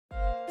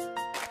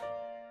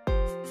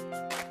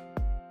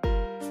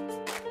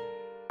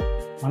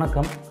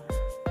வணக்கம்.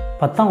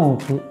 10ஆம்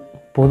வகுப்பு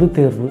பொதுத்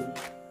தேர்வு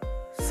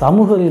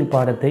சமூகவியல்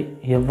பாடத்தை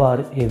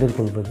எவ்வாறு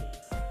எதிர்கொள்வது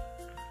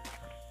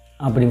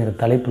அப்படிங்கிற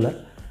தலைப்பில்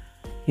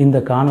இந்த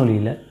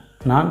காணொளியில்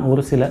நான்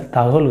ஒரு சில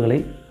தகவல்களை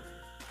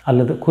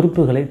அல்லது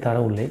குறிப்புகளை தர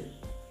உள்ளேன்.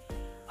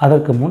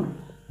 அதற்கு முன்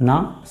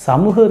நாம்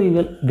சமூக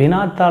அறிவியல்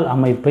வினாத்தாள்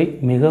அமைப்பை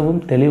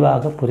மிகவும்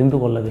தெளிவாக புரிந்து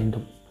கொள்ள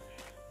வேண்டும்.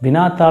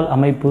 வினாத்தாள்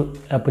அமைப்பு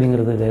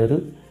அப்படிங்கிறது வேறு,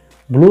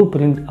 ப்ளூ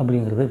பிரிண்ட்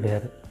அப்படிங்கிறது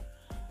வேறு.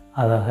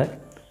 ஆக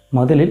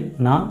முதலில்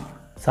நான்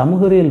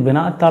சமூக அறிவியல்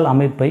வினாத்தாள்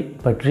அமைப்பை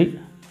பற்றி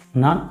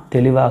நான்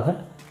தெளிவாக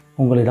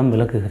உங்களிடம்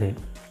விளக்குகிறேன்.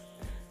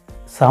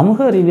 சமூக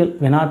அறிவியல்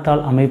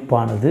வினாத்தாள்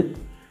அமைப்பானது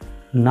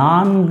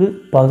 4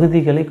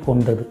 பகுதிகளை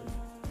கொண்டது,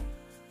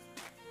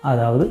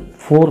 அதாவது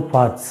 4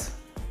 பார்ட்ஸ்.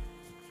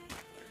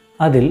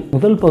 அதில்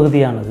முதல்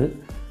பகுதியானது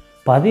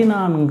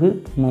 14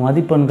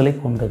 மதிப்பெண்களை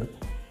கொண்டது.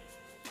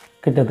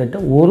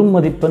 கிட்டத்தட்ட 1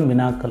 மதிப்பெண்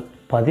வினாக்கள்,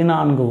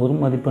 14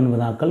 1 மதிப்பெண்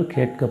வினாக்கள்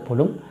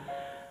கேட்கப்படும்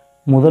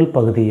முதல்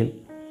பகுதியில்.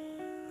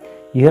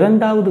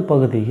 இரண்டாவது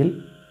பகுதியில்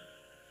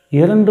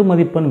 2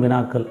 மதிப்பெண்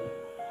வினாக்கள்,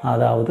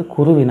 அதாவது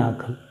குறு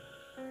வினாக்கள்.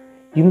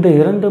 இந்த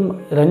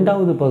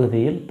இரண்டாவது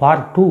பகுதியில்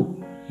பார்ட் 2,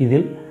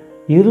 இதில்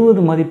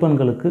 20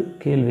 மதிப்பெண்களுக்கு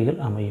கேள்விகள்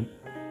அமையும்.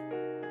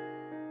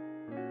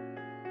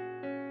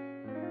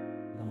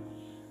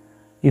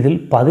 இதில்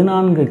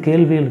 14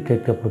 கேள்விகள்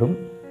கேட்கப்படும்.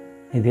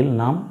 இதில்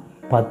நாம்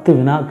 10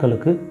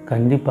 வினாக்களுக்கு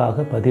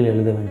கண்டிப்பாக பதில்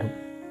எழுத வேண்டும்.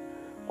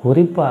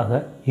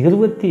 குறிப்பாக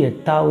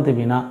 28வது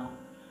வினா,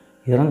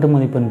 2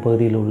 மதிப்பெண்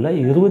பகுதியில் உள்ள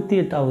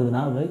 28வது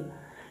வினாவை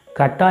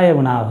கட்டாய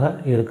வினாவாக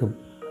இருக்கும்.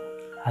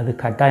 அது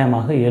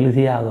கட்டாயமாக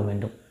எழுதியே ஆக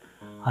வேண்டும்,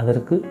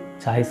 அதற்கு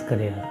சாய்ஸ்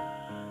கிடையாது.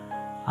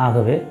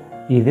 ஆகவே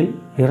இதில்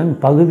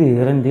பகுதி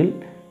 2இல்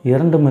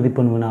 2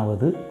 மதிப்பெண்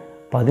வினாவது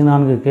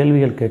 14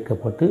 கேள்விகள்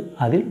கேட்கப்பட்டு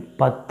அதில்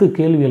 10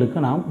 கேள்விகளுக்கு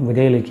நாம்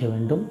விடையளிக்க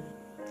வேண்டும்.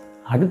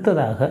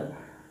 அடுத்ததாக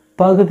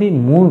பகுதி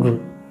 3,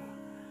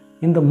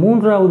 இந்த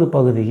 3வது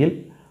பகுதியில்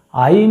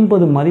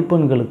 50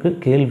 மதிப்பெண்களுக்கு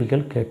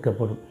கேள்விகள்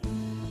கேட்கப்படும்.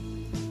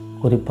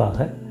 குறிப்பாக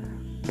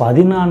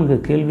 14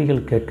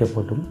 கேள்விகள்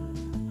கேட்கப்படும்.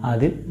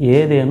 அதில்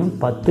ஏதேனும்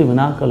 10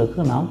 வினாக்களுக்கு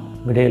நாம்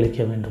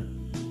விடையளிக்க வேண்டும்.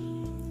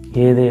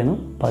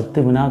 ஏதேனும்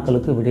 10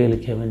 வினாக்களுக்கு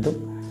விடையளிக்க வேண்டும்.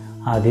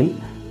 அதில்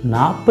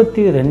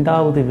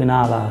 42வது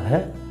வினாவாக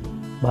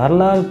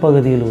வரலாறு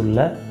பகுதியில் உள்ள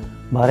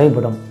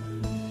வரைபடம்,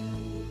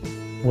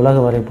 உலக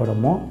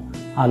வரைபடமோ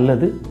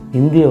அல்லது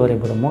இந்திய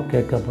வரைபடமோ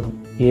கேட்கப்படும்.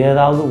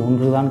 ஏதாவது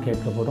ஒன்றுதான்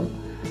கேட்கப்படும்.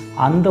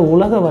 அந்த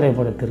உலக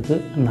வரைபடத்திற்கு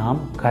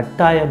நாம்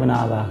கட்டாய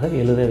வினாவாக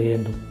எழுத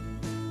வேண்டும்.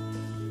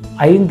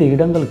 5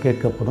 இடங்கள்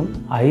கேட்கப்படும்.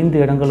 5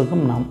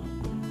 இடங்களுக்கும் நாம்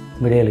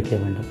விடையளிக்க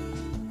வேண்டும்.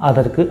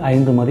 அதற்கு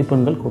 5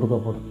 மதிப்பெண்கள்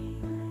கொடுக்கப்படும்.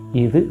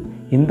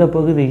 இந்த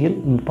பகுதியில்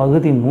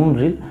பகுதி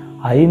 3இல்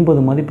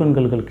 50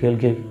 மதிப்பெண்கள்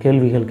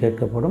கேள்விகள்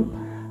கேட்கப்படும்.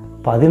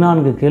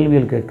 14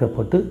 கேள்விகள்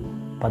கேட்கப்பட்டு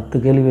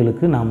 10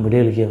 கேள்விகளுக்கு நாம்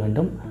விடையளிக்க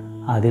வேண்டும்.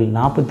 அதில்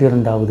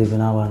 42வது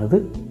வினாவானது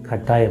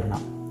கட்டாய வினா.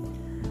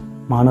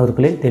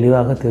 மாணவர்களே,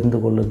 தெளிவாக தெரிந்து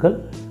கொள்ளுங்கள்.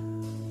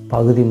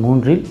 பகுதி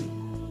 3இல்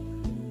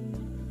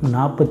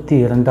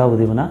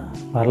 42வது வினா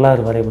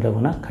வரலாறு வரைபட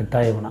வினா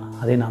கட்டாய வினா.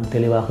 அதை நாம்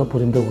தெளிவாக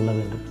புரிந்து கொள்ள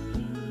வேண்டும்.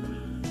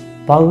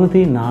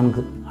 பகுதி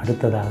 4,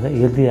 அடுத்ததாக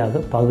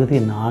இறுதியாக பகுதி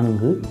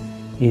 4,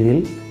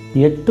 இதில்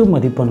 8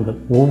 மதிப்பெண்கள்,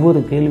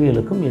 ஒவ்வொரு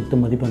கேள்விகளுக்கும் 8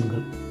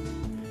 மதிப்பெண்கள்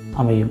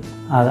அமையும்.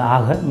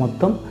 ஆக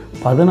மொத்தம்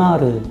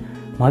 16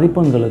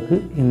 மதிப்பெண்களுக்கு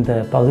இந்த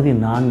பகுதி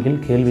 4இல்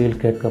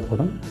கேள்விகள்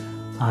கேட்கப்படும்.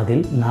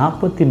 அதில்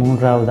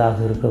 43வதாக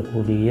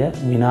இருக்கக்கூடிய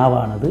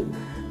வினாவானது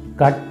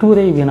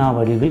கட்டுரை வினா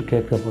வடிவில்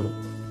கேட்கப்படும்.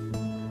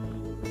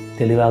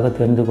 தெளிவாக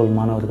தெரிந்து கொள்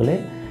மாணவர்களே,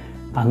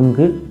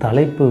 அங்கு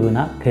தலைப்பு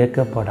வினா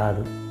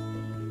கேட்கப்படாது.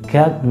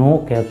 No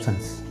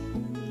captions.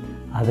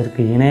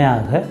 அதற்கு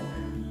இணையாக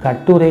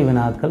கட்டுரை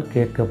வினாக்கள்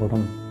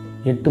கேட்கப்படும்.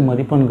 8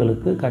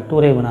 மதிப்பெண்களுக்கு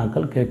கட்டுரை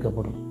வினாக்கள்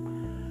கேட்கப்படும்.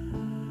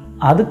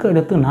 அதுக்கு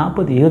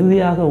அடுத்து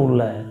இறுதியாக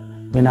உள்ள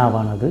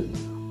வினாவானது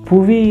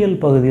புவியியல்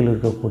பகுதியில்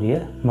இருக்கக்கூடிய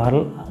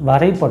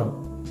வரைபடம்,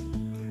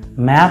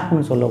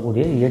 மேப்னு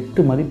சொல்லக்கூடிய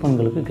 8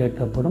 மதிப்பெண்களுக்கு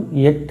கேட்கப்படும்.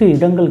 8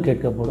 இடங்கள்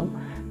கேட்கப்படும்.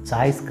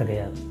 சாய்ஸ்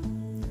கிடையாது.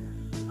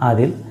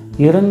 அதில்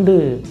 2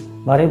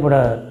 வரைபட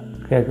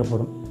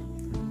கேட்கப்படும்.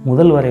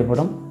 முதல்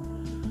வரைபடம்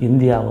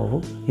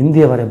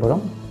இந்திய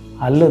வரைபடம்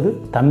அல்லது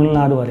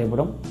தமிழ்நாடு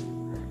வரைபடம்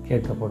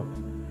கேட்கப்படும்.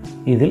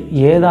 இதில்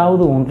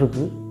ஏதாவது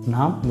ஒன்றுக்கு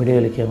நாம்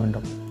விடையளிக்க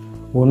வேண்டும்.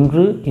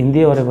 ஒன்று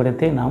இந்திய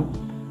வரைபடத்தை நாம்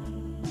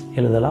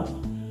எழுதலாம்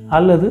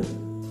அல்லது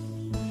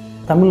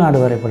தமிழ்நாடு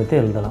வரைபடத்தை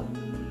எழுதலாம்.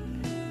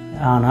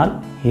 ஆனால்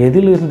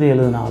எதிலிருந்து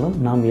எழுதினாலும்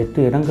நாம்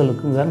 8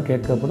 இடங்களுக்கு தான்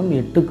கேட்கப்படும்.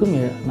 8க்கும்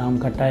நாம்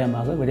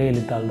கட்டாயமாக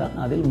விடையளித்தால்தான்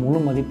அதில் முழு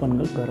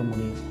மதிப்பெண்கள் பெற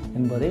முடியும்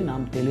என்பதை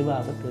நாம்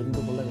தெளிவாக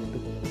தெரிந்து கொள்ள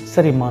வேண்டும்.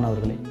 சரி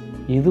மாணவர்களே,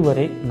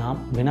 இதுவரை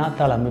நாம்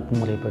வினாத்தாள் அமைப்பு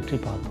முறை பற்றி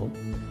பார்த்தோம்.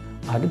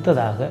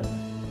 அடுத்ததாக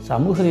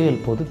சமூக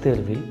அறிவியல் பொதுத்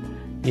தேர்வில்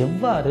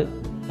எவ்வாறு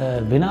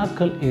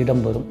வினாக்கள்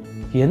இடம்பெறும்,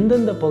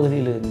 எந்தெந்த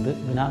பகுதியிலிருந்து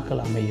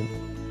வினாக்கள் அமையும்,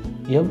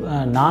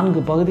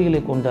 4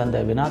 பகுதிகளை கொண்ட அந்த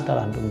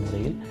வினாத்தாள் அமைப்பு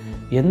முறையில்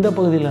எந்த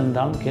பகுதியில்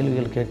இருந்தாலும்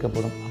கேள்விகள்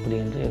கேட்கப்படும் அப்படி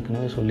என்று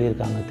ஏற்கனவே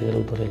சொல்லியிருக்காங்க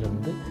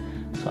தேர்வுத்துறையிலிருந்து.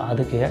 ஸோ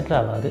அதுக்கு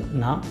ஏற்றவாறு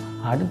நாம்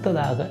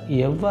அடுத்ததாக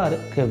எவ்வாறு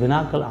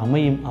வினாக்கள்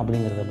அமையும்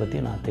அப்படிங்கிறத பற்றி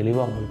நான்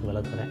தெளிவாக உங்களுக்கு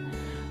விளக்குறேன்.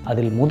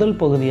 அதில் முதல்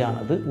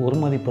பகுதியானது ஒரு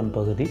மதிப்பெண்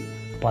பகுதி,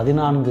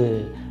 14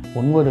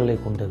 ஒன்வேர்டுகளை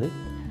கொண்டது,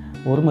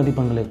 ஒரு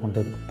மதிப்பெண்களை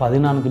கொண்டது.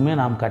 14மே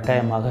நாம்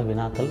கட்டாயமாக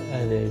வினாக்கள்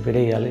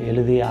விடையால்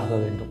எழுதியே ஆக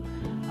வேண்டும்.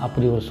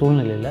 அப்படி ஒரு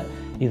சூழ்நிலையில்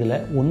இதில்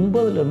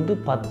 9லிருந்து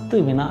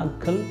 10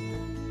 வினாக்கள்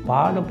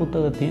பாட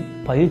புத்தகத்தின்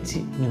பயிற்சி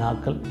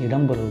வினாக்கள்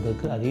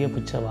இடம்பெறுவதற்கு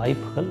அதிகபட்ச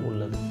வாய்ப்புகள்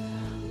உள்ளது.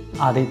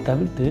 அதை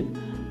தவிர்த்து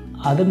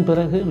அதன்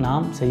பிறகு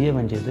நாம் செய்ய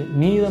வேண்டியது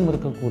மீதம்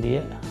இருக்கக்கூடிய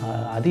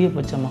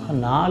அதிகபட்சமாக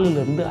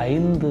 4லிருந்து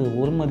 5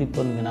 ஒரு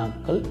மதிப்பெண்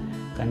வினாக்கள்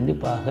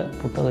கண்டிப்பாக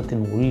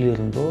புத்தகத்தின்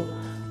உள்ளிருந்தோ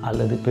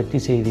அல்லது பெட்டி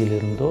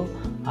செய்தியிலிருந்தோ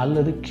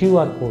அல்லது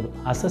கியூஆர் கோடு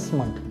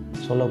அசஸ்மெண்ட்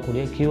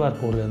சொல்லக்கூடிய கியூஆர்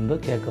கோடிலிருந்தோ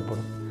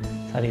கேட்கப்படும்.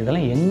 சரி,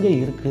 இதெல்லாம் எங்கே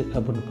இருக்குது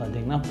அப்படின்னு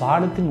பார்த்தீங்கன்னா,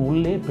 பாடத்தின்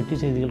உள்ளே பெட்டி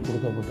செய்திகள்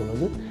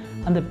கொடுக்கப்பட்டுள்ளது.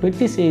 அந்த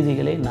பெட்டி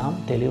செய்திகளை நாம்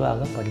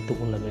தெளிவாக படித்து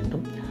கொள்ள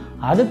வேண்டும்.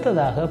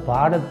 அடுத்ததாக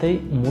பாடத்தை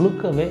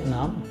முழுக்கவே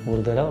நாம்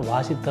ஒரு தடவை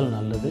வாசித்தல்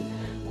நல்லது.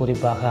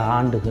 குறிப்பாக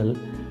ஆண்டுகள்,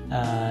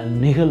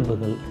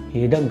 நிகழ்வுகள்,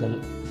 இடங்கள்,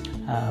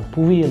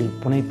 புவியியல்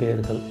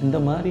புனைப்பெயர்கள், இந்த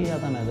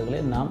மாதிரியான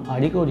இதுகளை நாம்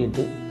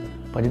அடிக்கோடிட்டு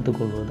படித்து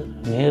கொள்வது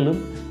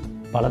மேலும்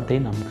பலத்தை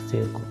நமக்கு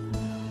சேர்க்கும்.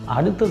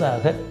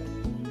 அடுத்ததாக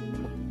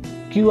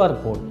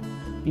கியூஆர் கோடு.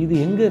 இது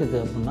எங்கே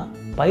இருக்குது அப்படின்னா,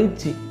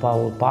 பயிற்சி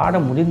ஒரு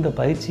பாடம் முடிந்த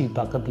பயிற்சி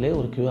பக்கத்திலே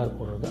ஒரு கியூஆர்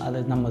கோடு இருக்குது. அதை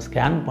நம்ம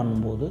ஸ்கேன்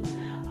பண்ணும்போது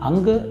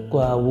அங்கே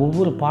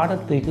ஒவ்வொரு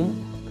பாடத்துக்கும்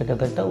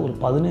கிட்டத்தட்ட ஒரு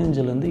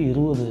 15லிருந்து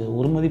 20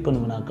 ஒரு மதிப்பெண்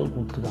வினாக்கள்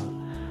கொடுத்துருக்காங்க.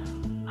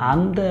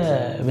 அந்த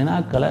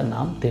வினாக்களை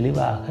நாம்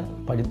தெளிவாக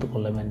படித்து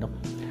கொள்ள வேண்டும்.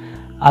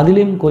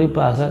 அதிலும்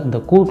குறிப்பாக இந்த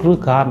கூற்று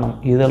காரணம்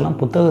இதெல்லாம்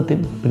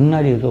புத்தகத்தின்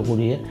பின்னாடி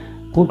இருக்கக்கூடிய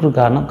கூற்று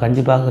காரணம்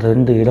கண்டிப்பாக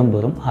 2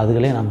 இடம்பெறும்.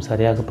 அதுகளை நாம்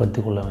சரியாக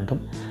படித்து கொள்ள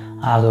வேண்டும்.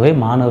 ஆகவே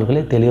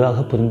மாணவர்களை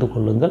தெளிவாக புரிந்து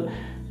கொள்ளுங்கள்.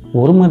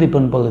 ஒரு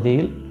மதிப்பெண்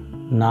பகுதியில்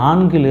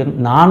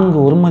 4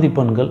 ஒரு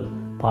மதிப்பெண்கள்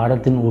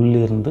பாடத்தின்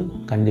உள்ளிருந்து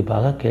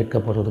கண்டிப்பாக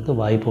கேட்கப்படுவதற்கு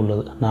வாய்ப்பு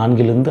உள்ளது.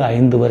 4லிருந்து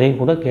 5 வரை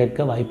கூட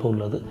கேட்க வாய்ப்பு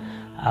உள்ளது.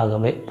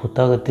 ஆகவே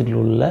புத்தகத்தில்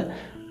உள்ள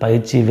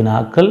பயிற்சி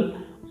வினாக்கள்,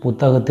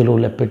 புத்தகத்தில்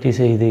உள்ள பெட்டி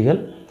செய்திகள்,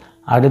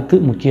 அடுத்து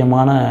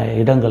முக்கியமான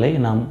இடங்களை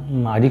நாம்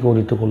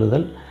அடிக்கோடிட்டு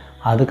கொள்ளுதல்,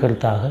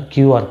 அதுக்கடுத்தாக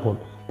கியூஆர்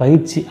கோட்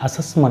பயிற்சி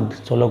அசஸ்மெண்ட்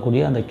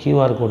சொல்லக்கூடிய அந்த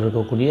கியூஆர் கோட்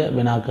இருக்கக்கூடிய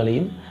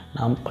வினாக்களையும்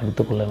நாம்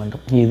படித்து கொள்ள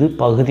வேண்டும். இது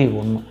பகுதி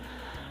 1.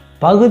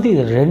 பகுதி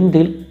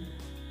 2இல்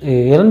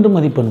 2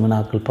 மதிப்பெண்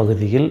வினாக்கள்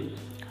பகுதியில்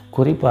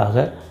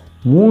குறிப்பாக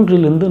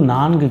 3லிருந்து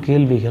 4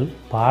 கேள்விகள்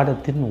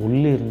பாடத்தின்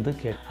உள்ளிருந்து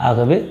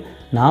ஆகவே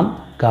நாம்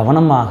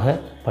கவனமாக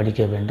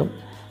படிக்க வேண்டும்.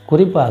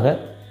 குறிப்பாக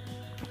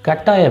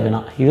கட்டாய வினா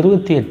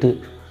 28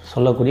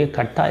 சொல்லக்கூடிய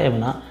கட்டாய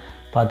வினா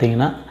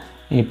பார்த்திங்கன்னா,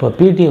 இப்போ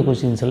பிடிஏ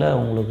கொஷின்ஸில்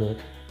உங்களுக்கு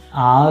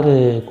 6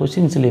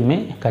 கொஷின்ஸ்லேயுமே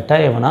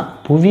கட்டாய வினா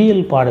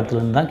புவியியல்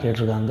பாடத்திலிருந்து தான்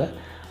கேட்டிருக்காங்க.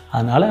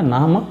 அதனால்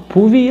நாம்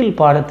புவியியல்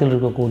பாடத்தில்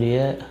இருக்கக்கூடிய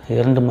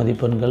 2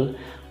 மதிப்பெண்கள்,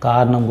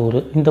 காரணம் கூறு,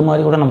 இந்த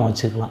மாதிரி கூட நம்ம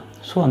வச்சுக்கலாம்.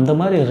 ஸோ அந்த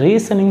மாதிரி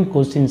ரீசனிங்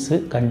கொஸ்டின்ஸு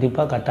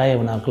கண்டிப்பாக கட்டாய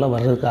வினாக்களில்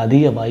வர்றதுக்கு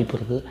அதிக வாய்ப்பு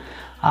இருக்குது.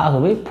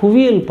 ஆகவே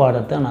புவியியல்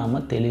பாடத்தை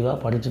நாம் தெளிவாக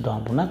படிச்சுட்டோம்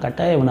அப்படின்னா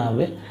கட்டாய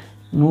வினாவே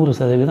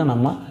 100%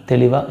 நம்ம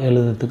தெளிவாக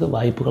எழுதுறதுக்கு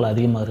வாய்ப்புகள்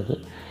அதிகமாக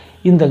இருக்குது.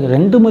 இந்த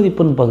 2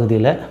 மதிப்பெண்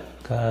பகுதியில்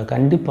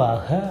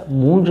கண்டிப்பாக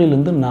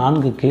 3லிருந்து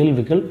 4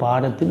 கேள்விகள்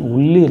பாடத்தின்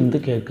உள்ளிருந்து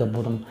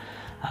கேட்கப்படும்.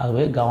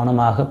 ஆகவே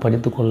கவனமாக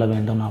படித்து கொள்ள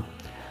வேண்டும் நாம்.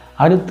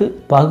 அடுத்து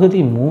பகுதி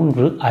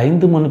 3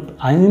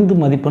 5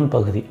 மதிப்பெண்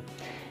பகுதி.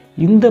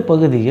 இந்த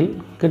பகுதியில்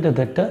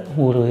கிட்டத்தட்ட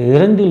ஒரு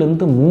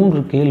 2லிருந்து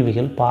 3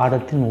 கேள்விகள்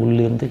பாடத்தின்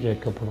உள்ளிருந்து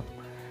கேட்கப்படும்.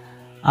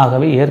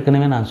 ஆகவே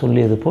ஏற்கனவே நான்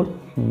சொல்லியது போல்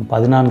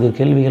 14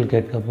 கேள்விகள்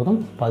கேட்கப்படும்.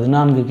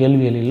 14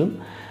 கேள்விகளிலும்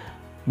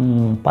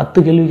 10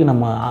 கேள்விக்கு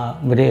நம்ம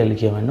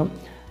விடையளிக்க வேண்டும்.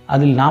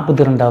 அதில்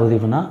 42வது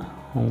வினா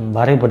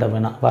வரைபட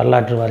வினா,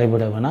 வரலாற்று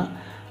வரைபட வினா.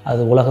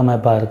 அது உலக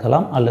மேப்பாக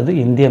இருக்கலாம் அல்லது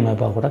இந்திய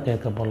மேப்பாக கூட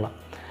கேட்கப்படலாம்.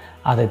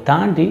 அதை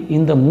தாண்டி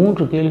இந்த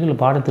 3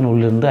 கேள்விகள் பாடத்தின்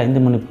உள்ளிருந்து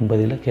 5 மதிப்பெண்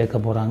பகுதியில் கேட்க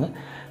போகிறாங்க.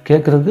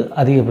 கேட்குறதுக்கு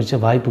அதிகபட்ச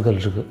வாய்ப்புகள்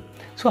இருக்குது.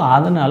 ஸோ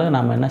அதனால்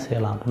நம்ம என்ன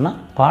செய்யலாம் அப்படின்னா,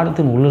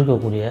 பாடத்தின்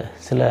உள்ளிருக்கக்கூடிய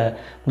சில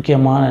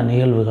முக்கியமான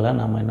நிகழ்வுகளை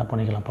நம்ம என்ன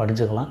பண்ணிக்கலாம்,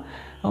 படிச்சுக்கலாம்.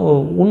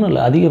 ஒன்றும்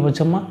இல்லை,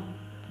 அதிகபட்சமாக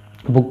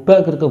புக்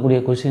பேக் இருக்கக்கூடிய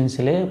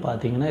கொஷின்ஸிலே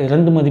பார்த்திங்கன்னா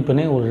 2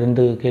 மதிப்பெண்ணே ஒரு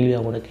 2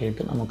 கேள்வியாக கூட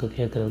கேட்டு நமக்கு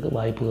கேட்குறதுக்கு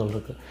வாய்ப்புகள்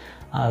இருக்குது.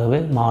 ஆகவே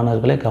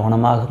மாணவர்களை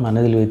கவனமாக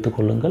மனதில் வைத்து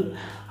கொள்ளுங்கள்.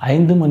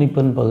 5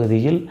 மதிப்பெண்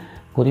பகுதியில்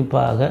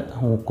குறிப்பாக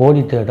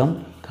கோடிட்ட இடம்,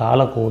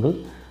 காலக்கோடு,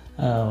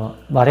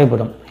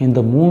 வரைபடம், இந்த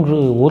 3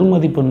 ஒரு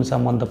மதிப்பெண்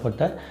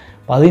சம்பந்தப்பட்ட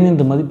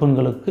 15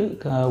 மதிப்பெண்களுக்கு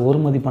ஒரு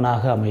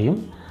மதிப்பெண்ணாக அமையும்.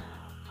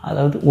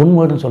 அதாவது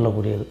ஒன்வேர்டுன்னு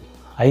சொல்லக்கூடியது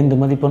 5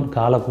 மதிப்பெண்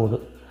காலக்கோடு,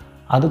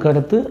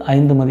 அதுக்கடுத்து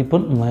 5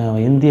 மதிப்பெண்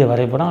இந்திய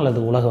வரைபடம் அல்லது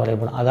உலக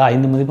வரைபடம். அதாவது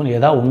 5 மதிப்பெண்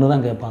ஏதாவது ஒன்று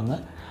தான் கேட்பாங்க.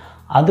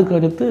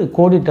 அதுக்கடுத்து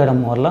கோடிட்ட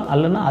இடம் வரலாம்,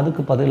 அல்லனா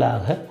அதுக்கு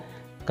பதிலாக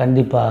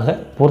கண்டிப்பாக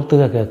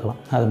பொறுத்துக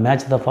கேட்கலாம். அது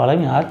match the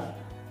following R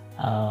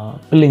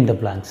filling the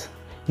blanks.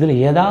 இதில்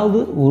ஏதாவது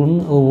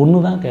ஒன்று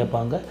தான்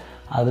கேட்பாங்க.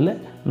 அதில்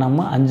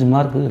நம்ம 5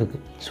 மார்க்கு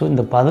இருக்குது. ஸோ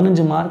இந்த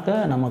 15 மார்க்கை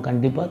நம்ம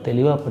கண்டிப்பாக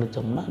தெளிவாக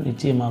படித்தோம்னா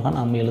நிச்சயமாக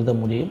நாம் எழுத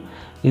முடியும்.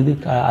 இது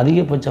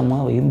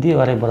அதிகபட்சமாக இந்திய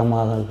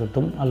வரைபடமாக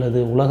இருக்கட்டும் அல்லது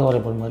உலக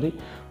வரைபடம் மாதிரி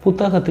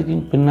புத்தகத்துக்கு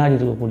பின்னாடி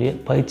இருக்கக்கூடிய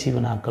பயிற்சி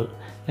வினாக்கள்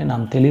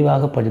நாம்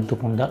தெளிவாக படித்து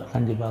கொண்டால்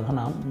கண்டிப்பாக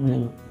நாம்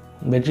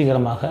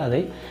வெற்றிகரமாக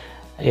அதை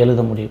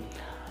எழுத முடியும்.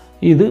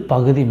 இது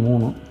பகுதி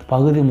 3.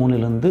 பகுதி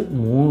 3லிருந்து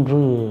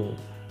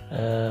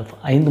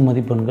 5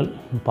 மதிப்பெண்கள்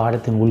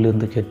பாடத்தின்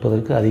உள்ளிருந்து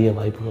கேட்பதற்கு அதிக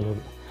வாய்ப்புகள்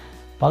உள்ளது.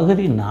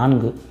 பகுதி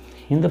 4,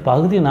 இந்த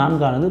பகுதி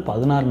 4ஆனது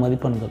 16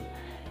 மதிப்பெண்கள்.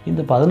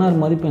 இந்த 16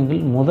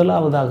 மதிப்பெண்கள்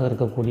முதலாவதாக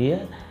இருக்கக்கூடிய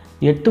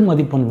 8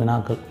 மதிப்பெண்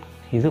வினாக்கள்.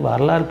 இது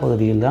வரலாறு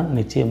பகுதியில் தான்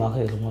நிச்சயமாக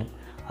இருக்கும்.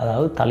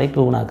 அதாவது தலைப்பு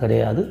வினா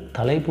கிடையாது.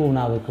 தலைப்பு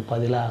வினாவுக்கு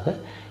பதிலாக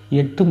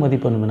 8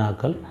 மதிப்பெண்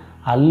வினாக்கள்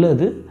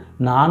அல்லது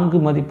 4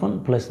 மதிப்பெண்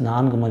ப்ளஸ்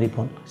 4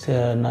 மதிப்பெண்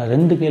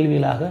 2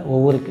 கேள்விகளாக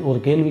ஒரு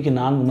கேள்விக்கு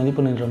 4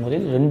 மதிப்பெண் என்ற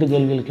முறையில் 2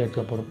 கேள்விகள்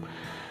கேட்கப்படும்.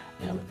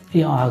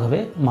 ஆகவே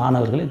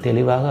மாணவர்களை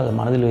தெளிவாக அதை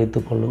மனதில்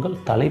வைத்துக் கொள்ளுங்கள்.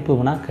 தலைப்பு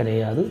வினா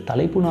கிடையாது.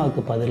 தலைப்பு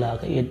வினாவுக்கு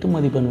பதிலாக 8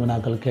 மதிப்பெண்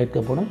வினாக்கள்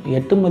கேட்கப்படும்.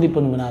 8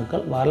 மதிப்பெண்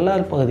வினாக்கள்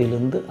வரலாறு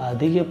பகுதியிலிருந்து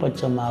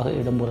அதிகபட்சமாக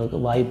இடம்பெறுவதற்கு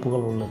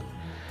வாய்ப்புகள் உள்ளது.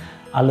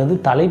 அல்லது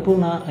தலைப்பு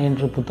வினா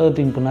என்று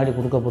புத்தகத்தின் பின்னாடி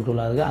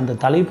கொடுக்கப்பட்டுள்ளார்கள். அந்த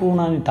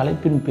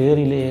தலைப்பின்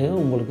பேரிலேயே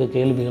உங்களுக்கு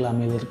கேள்விகள்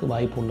அமைவதற்கு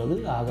வாய்ப்பு உள்ளது.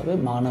 ஆகவே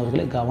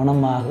மாணவர்களை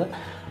கவனமாக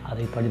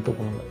அதை படித்துக்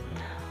கொள்ளுங்கள்.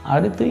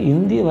 அடுத்து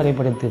இந்திய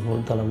வரைபடத்தை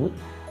பொறுத்தளவு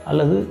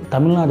அல்லது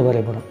தமிழ்நாடு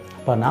வரைபடம்.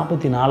 இப்போ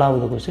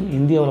 44வது கொஸ்டின்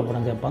இந்திய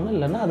வரைபடம் கேட்பாங்க,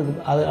 இல்லைன்னா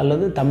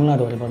அல்லது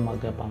தமிழ்நாடு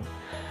வரைபடமாக கேட்பாங்க.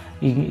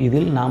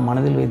 இதில் நாம்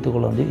மனதில்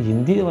வைத்துக்கொள்ள வேண்டிய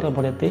இந்திய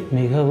வரைபடத்தை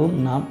மிகவும்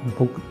நாம்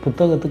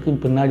புத்தகத்துக்கு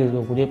பின்னாடி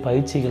இருக்கக்கூடிய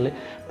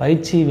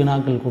பயிற்சி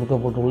வினாக்கள்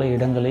கொடுக்கப்பட்டுள்ள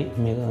இடங்களை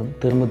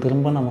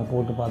திரும்ப நம்ம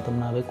போட்டு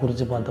பார்த்தோம்னாவே,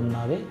 குறித்து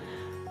பார்த்தோம்னாவே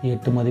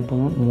 8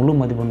 மதிப்பெண் முழு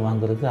மதிப்பெண்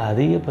வாங்குறதுக்கு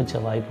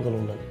அதிகபட்ச வாய்ப்புகள்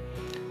உள்ளது.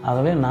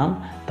 ஆகவே நாம்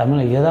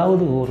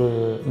ஏதாவது ஒரு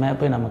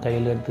மேப்பை நம்ம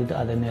கையில் எடுத்துக்கிட்டு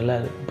அதை நல்லா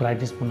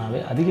ப்ராக்டிஸ்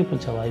பண்ணாவே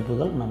அதிகபட்ச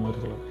வாய்ப்புகள் நம்ம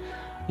இருக்கலாம்.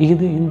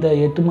 இந்த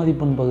 8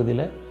 மதிப்பெண்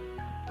பகுதியில்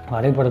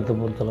வரைபடத்தை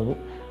பொறுத்தளவு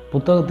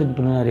புத்தகத்தின்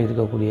பின்னாடி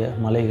இருக்கக்கூடிய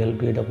மலைகள்,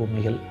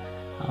 பீடபூமிகள்,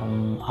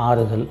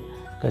 ஆறுகள்,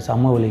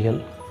 சமவெளிகள்,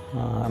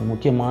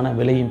 முக்கியமான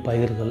விளையும்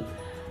பயிர்கள்,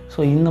 ஸோ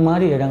இந்த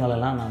மாதிரி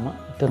இடங்களெல்லாம் நம்ம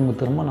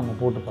திரும்ப நம்ம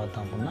போட்டு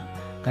பார்த்தோம் அப்படின்னா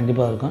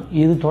கண்டிப்பாக இருக்கும்.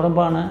 இது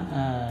தொடர்பான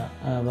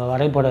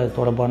வரைபட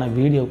தொடர்பான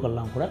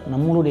வீடியோக்கள்லாம் கூட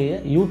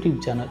நம்மளுடைய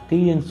YouTube channel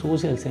TN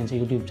social science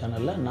YouTube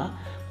சேனலில் நான்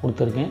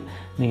கொடுத்துருக்கேன்.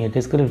 நீங்கள்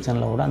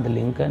டிஸ்கிரிப்ஷனில் கூட அந்த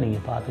லிங்க்கை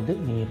நீங்கள் பார்த்துட்டு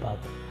நீங்கள்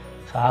பார்க்கணும்.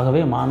 ஸோ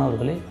ஆகவே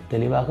மாணவர்களை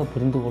தெளிவாக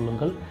புரிந்து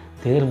கொள்ளுங்கள்.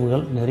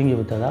 தேர்வுகள்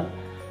நெருங்கிவிட்டதால்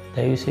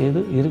தயவுசெய்து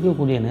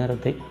இருக்கக்கூடிய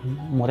நேரத்தை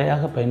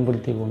முறையாக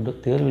பயன்படுத்தி கொண்டு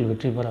தேர்வில்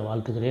வெற்றி பெற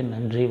வாழ்த்துகிறேன்.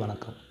 நன்றி,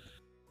 வணக்கம்.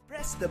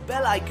 Press the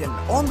bell icon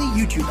on the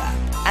YouTube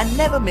app and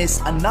never miss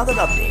another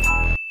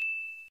update.